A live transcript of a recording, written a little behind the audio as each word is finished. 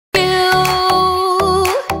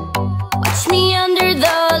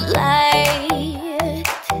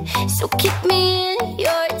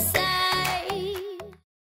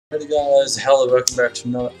Hey guys, hello, welcome back to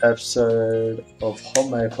another episode of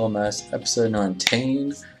HawtMapleMS, episode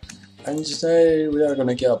 19. And today we are going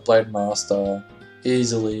to get our Blade Master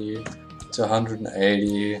easily to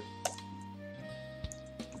 180,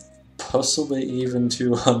 possibly even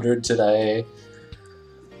 200 today.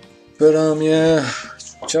 But yeah,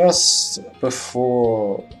 just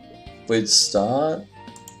before we'd start,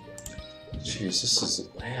 jeez, this is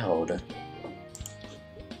loud.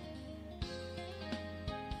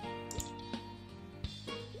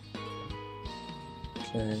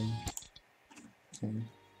 Okay.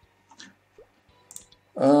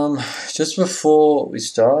 Just before we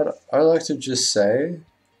start, I'd like to just say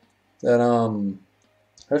that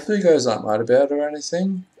hopefully you guys aren't mad about it or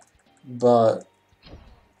anything, but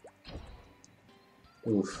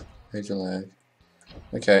oof, major lag.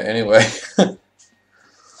 Okay, anyway,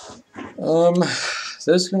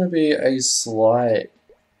 there's gonna be a slight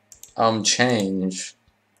change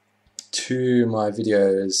to my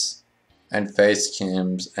videos and face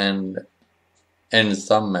cams and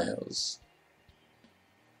thumbnails.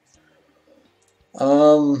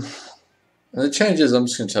 And the changes, I'm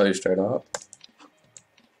just gonna tell you straight up.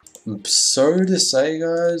 I'm sorry to say,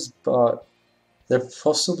 guys, but there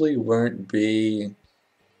possibly won't be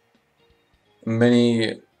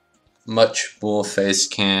much more face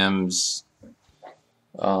cams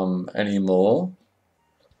anymore.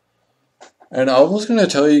 And I was gonna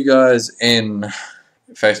tell you guys in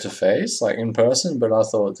face to face, like in person, but I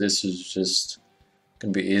thought this was just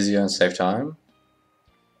gonna be easier and save time.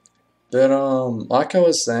 But like I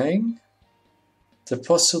was saying, there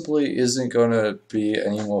possibly isn't gonna be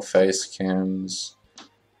any more face cams,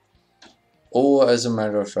 or as a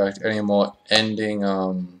matter of fact, any more ending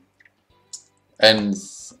and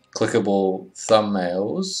clickable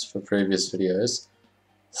thumbnails for previous videos.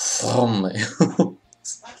 Thumbnails.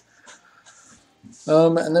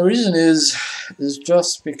 And the reason is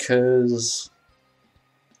just because,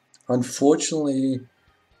 unfortunately,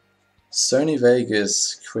 Sony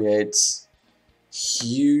Vegas creates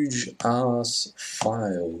huge ass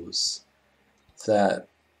files that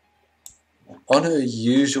on a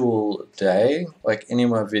usual day, like any of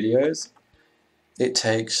my videos, it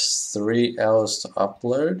takes 3 hours to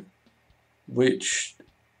upload, which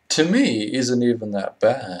to me isn't even that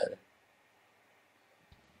bad.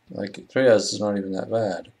 Like 3 hours is not even that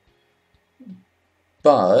bad.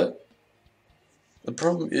 But the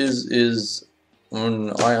problem is when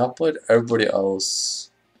I upload, everyone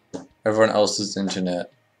else's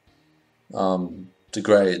internet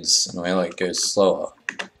degrades and I like goes slower.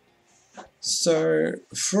 So,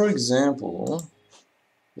 for example,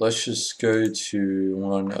 let's just go to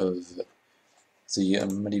one of the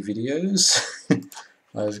many videos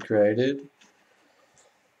I've created.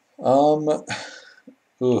 Oof,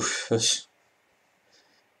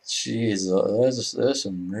 jeez, there's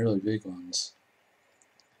some really big ones.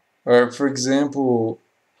 Or for example,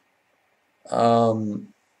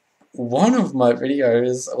 one of my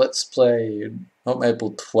videos, Let's Play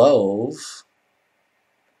HawtMapleMS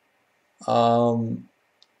 12,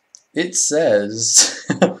 it says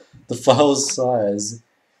the file size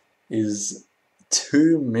is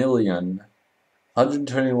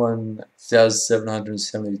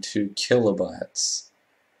 2,121,772 kilobytes.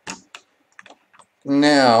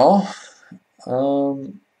 Now,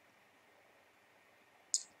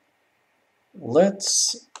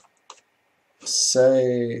 let's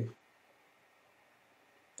say,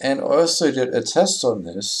 and I also did a test on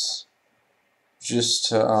this, just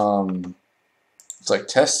to like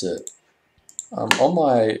test it. On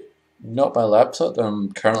my, not my laptop that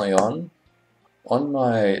I'm currently on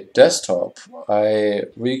my desktop, I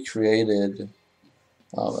recreated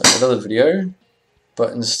another video,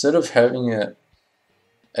 but instead of having it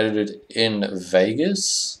edited in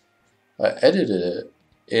Vegas, I edited it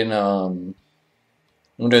in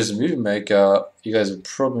Windows Movie Maker. You guys would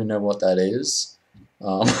probably know what that is.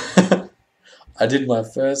 I did my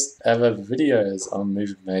first ever videos on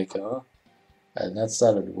Movie Maker, and that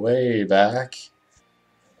started way back.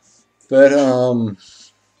 But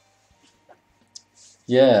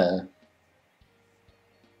yeah.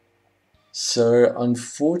 So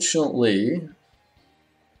unfortunately,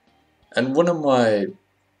 and one of my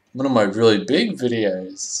really big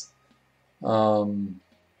videos, that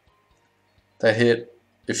hit,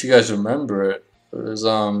 if you guys remember it, it was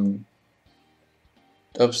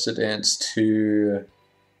Dubstep Dance to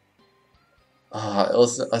I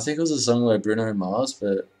think it was a song by Bruno Mars,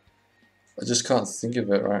 but I just can't think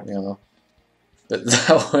of it right now. But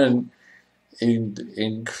that one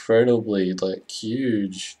incredibly like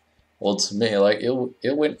huge. Well, to me, like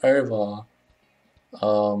it went over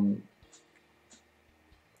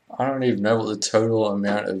I don't even know what the total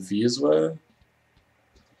amount of views were.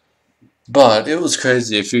 But it was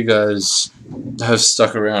crazy if you guys have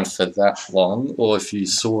stuck around for that long, or if you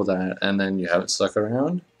saw that and then you haven't stuck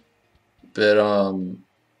around. But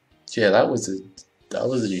yeah, that was a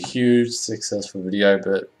huge successful video,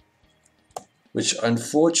 but which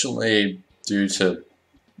unfortunately, due to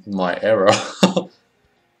my error,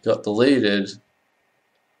 got deleted.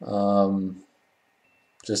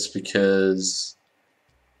 Just because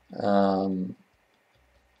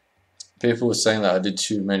people were saying that I did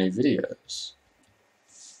too many videos.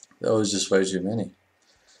 That was just way too many.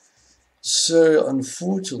 So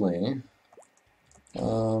unfortunately,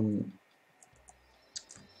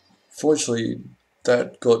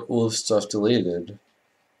 that got all the stuff deleted.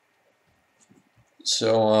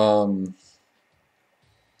 So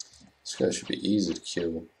this guy should be easy to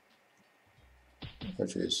kill. Oh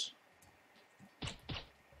jeez.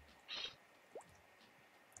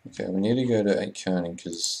 Okay, we need to go to 8 counting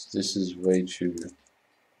because this is way too...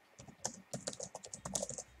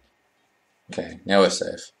 Okay, now we're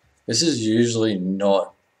safe. This is usually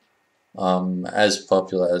not as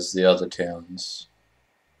popular as the other towns.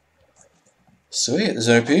 Sweet, there's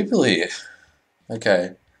no people here.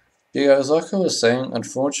 Okay. Yeah guys, like I was saying,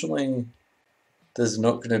 unfortunately there's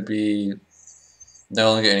not going to be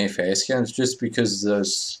no longer any face cams just because the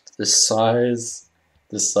sizes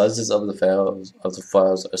of the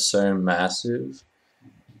files are so massive.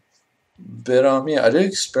 But yeah, I did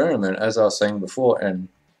experiment as I was saying before, and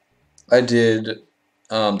I did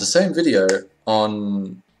the same video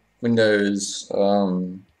on Windows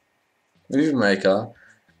Movie Maker,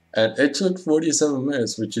 and it took 47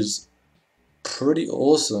 minutes, which is pretty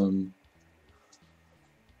awesome.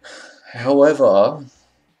 However,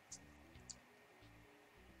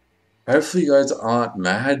 hopefully you guys aren't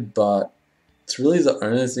mad, but it's really the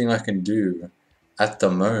only thing I can do at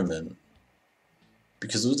the moment.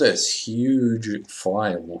 Because with those huge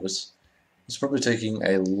files, it's probably taking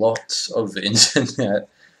a lot of internet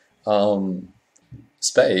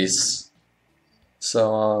space.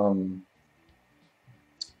 So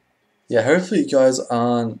yeah, hopefully you guys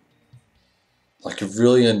aren't like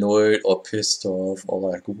really annoyed or pissed off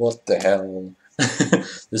or like, what the hell?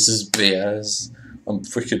 This is BS. I'm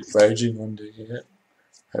freaking raging under here.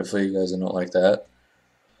 Hopefully you guys are not like that.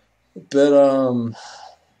 But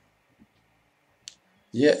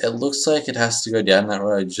yeah, it looks like it has to go down that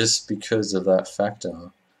road just because of that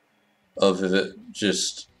factor of it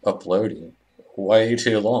just uploading way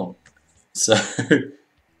too long. So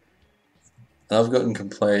I've gotten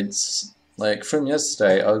complaints like from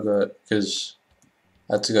yesterday. I got, because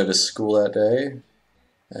I had to go to school that day,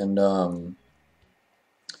 and my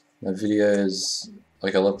videos,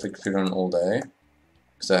 like I left the computer on all day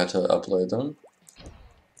because I had to upload them.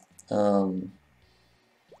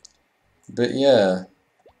 But yeah,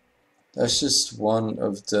 that's just one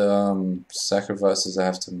of the sacrifices I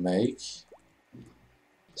have to make.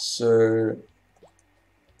 So,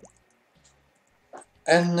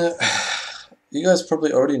 and you guys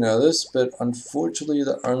probably already know this, but unfortunately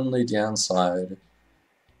the only downside,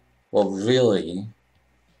 well really,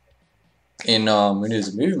 in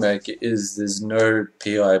Windows Movie Maker is there's no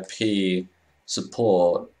PIP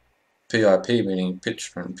support. PIP meaning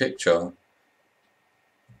picture-in-picture.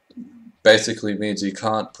 Basically means you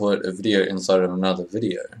can't put a video inside of another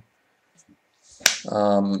video.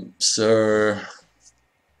 So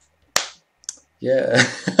yeah,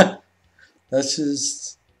 that's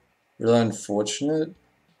just really unfortunate.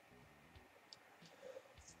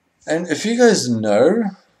 And if you guys know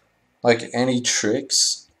like any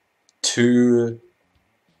tricks to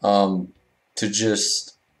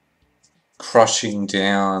just crushing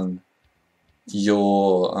down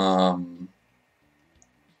your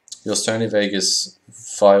Sony Vegas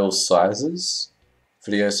file sizes,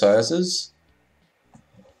 video sizes,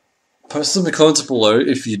 post them in the comments below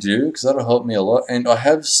if you do, because that'll help me a lot. And I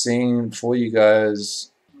have seen, before you guys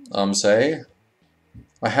I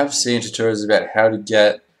have seen tutorials about how to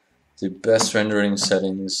get the best rendering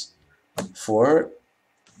settings for it,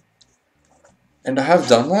 and I have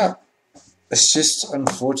done that. It's just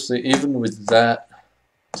unfortunately, even with that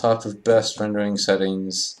type of best rendering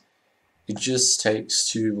settings, it just takes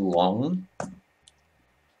too long,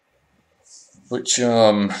 which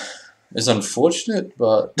is unfortunate,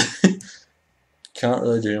 but can't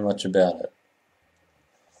really do much about it.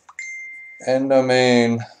 And I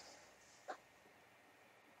mean,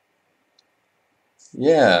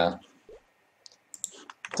 yeah,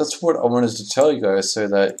 that's what I wanted to tell you guys, so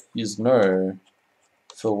that you know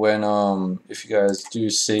for when if you guys do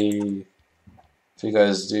see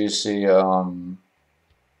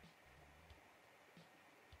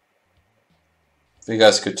if you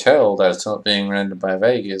guys could tell that it's not being rendered by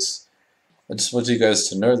Vegas, I just want you guys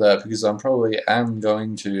to know that because I'm probably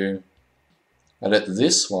going to edit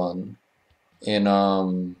this one in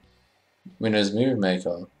Windows Movie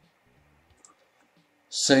Maker.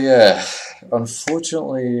 So yeah,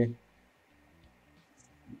 unfortunately,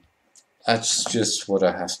 that's just what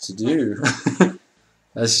I have to do.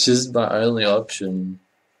 That's just my only option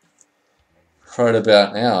right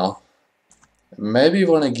about now. Maybe you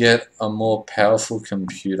want to get a more powerful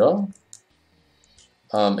computer.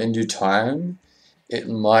 In due time, it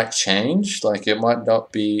might change. Like, it might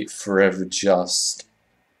not be forever just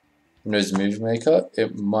Windows Movie Maker.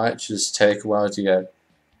 It might just take a while to get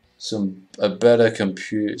some better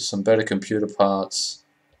computer parts,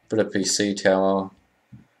 better PC tower,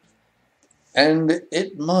 and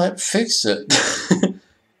it might fix it.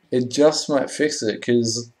 It just might fix it,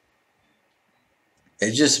 because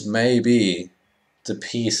it just may be the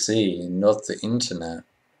PC, not the internet,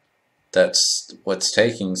 that's what's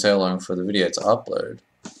taking so long for the video to upload.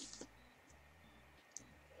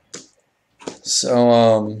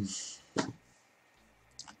 So,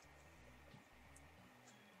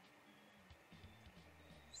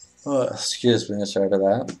 oh, excuse me, sorry about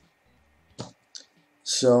that.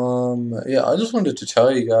 So, yeah, I just wanted to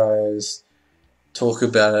tell you guys, talk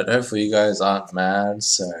about it. Hopefully you guys aren't mad.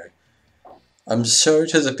 So I'm sorry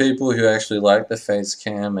to the people who actually like the face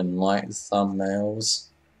cam and like the thumbnails,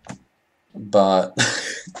 but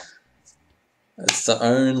it's the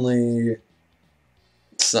only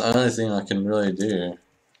thing I can really do.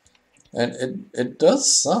 And it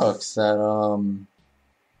does suck that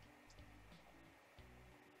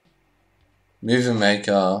Movie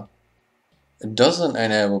Maker, it doesn't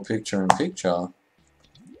enable picture-in-picture.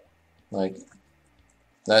 Like,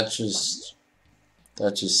 that just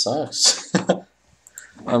sucks.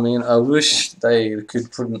 I mean, I wish they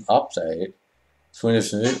could put an update to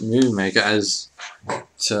Windows Movie Maker as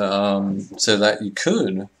to so that you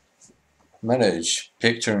could manage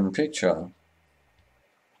picture-in-picture.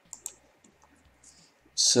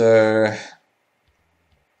 So,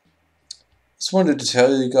 just wanted to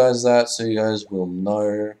tell you guys that so you guys will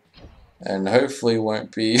know, and hopefully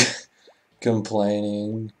won't be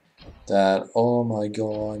complaining that, oh my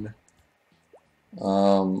god,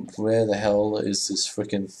 where the hell is this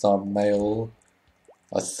freaking thumbnail?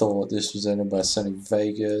 I thought this was edited by Sony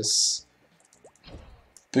Vegas.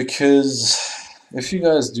 Because if you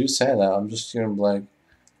guys do say that, I'm just gonna be like,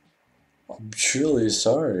 I'm truly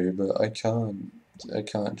sorry, but I can't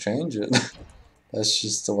change it. That's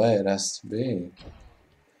just the way it has to be.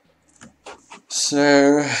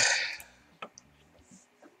 So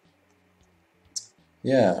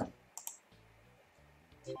yeah.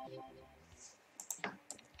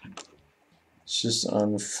 It's just an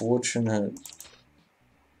unfortunate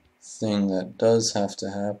thing that does have to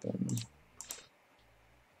happen.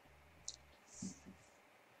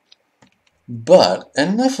 But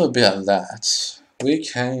enough about that. We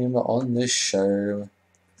came on this show,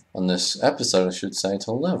 on this episode I should say,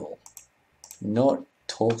 to level. Not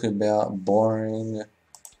talk about boring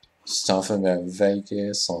stuff about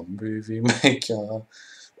Vegas or Movie Maker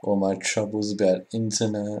or my troubles about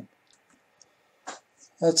internet.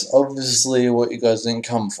 That's obviously what you guys didn't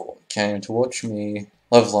come for. You came to watch me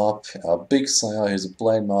level up our big slayer who's a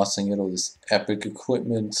blade master and get all this epic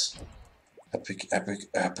equipment. Epic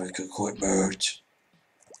equipment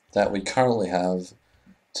that we currently have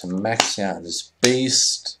to max out this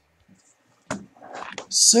beast.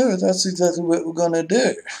 So that's exactly what we're gonna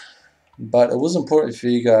do. But it was important for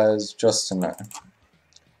you guys just to know.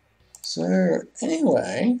 So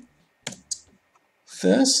anyway,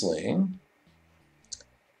 firstly,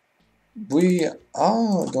 we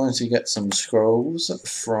are going to get some scrolls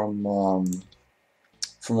from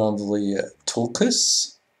the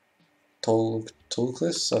Tulkus.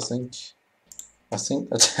 Tulkus, I think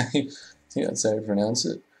that's how you pronounce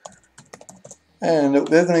it. And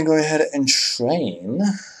we're going to go ahead and train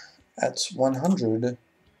at 100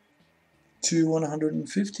 to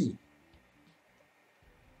 150.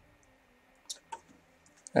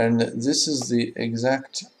 And this is the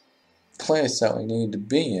exact place that we need to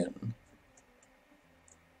be in.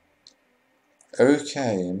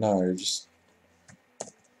 Okay, no, just...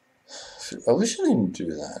 I wish I didn't do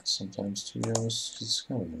that sometimes, to be honest, 'cause it's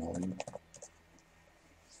kind of annoying.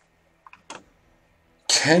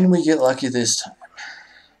 Can we get lucky this time?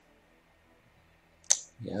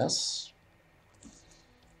 Yes.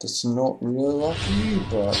 That's not really lucky,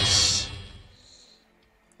 but...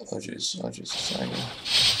 Oh jeez, sorry.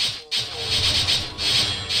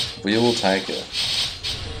 We will take it.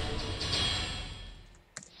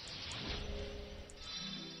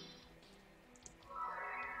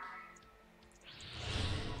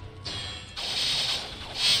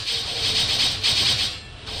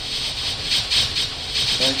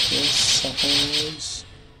 like this, suckers.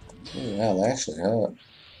 Oh wow, they actually hurt.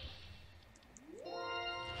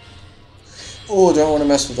 Oh, don't want to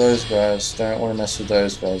mess with those guys. Don't want to mess with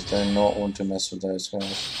those guys. Do not want to mess with those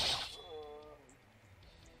guys.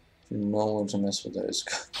 Do not want to mess with those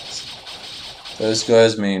guys. Those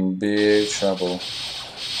guys mean big trouble.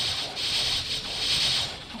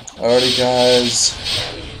 Alrighty guys.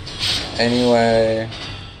 Anyway,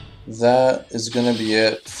 that is going to be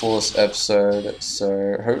it for this episode.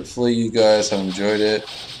 So hopefully you guys have enjoyed it.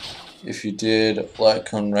 If you did, like,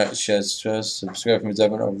 comment, rate, share, subscribe if you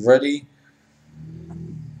haven't already.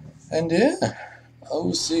 And yeah, I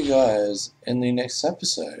will see you guys in the next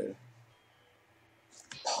episode.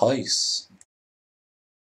 Peace.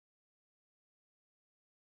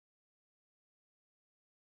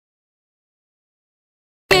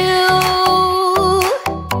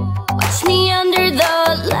 Watch me under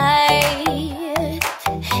the light,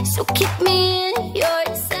 so keep me in your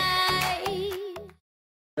sight.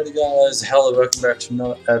 Alrighty guys, hello, welcome back to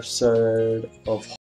another episode of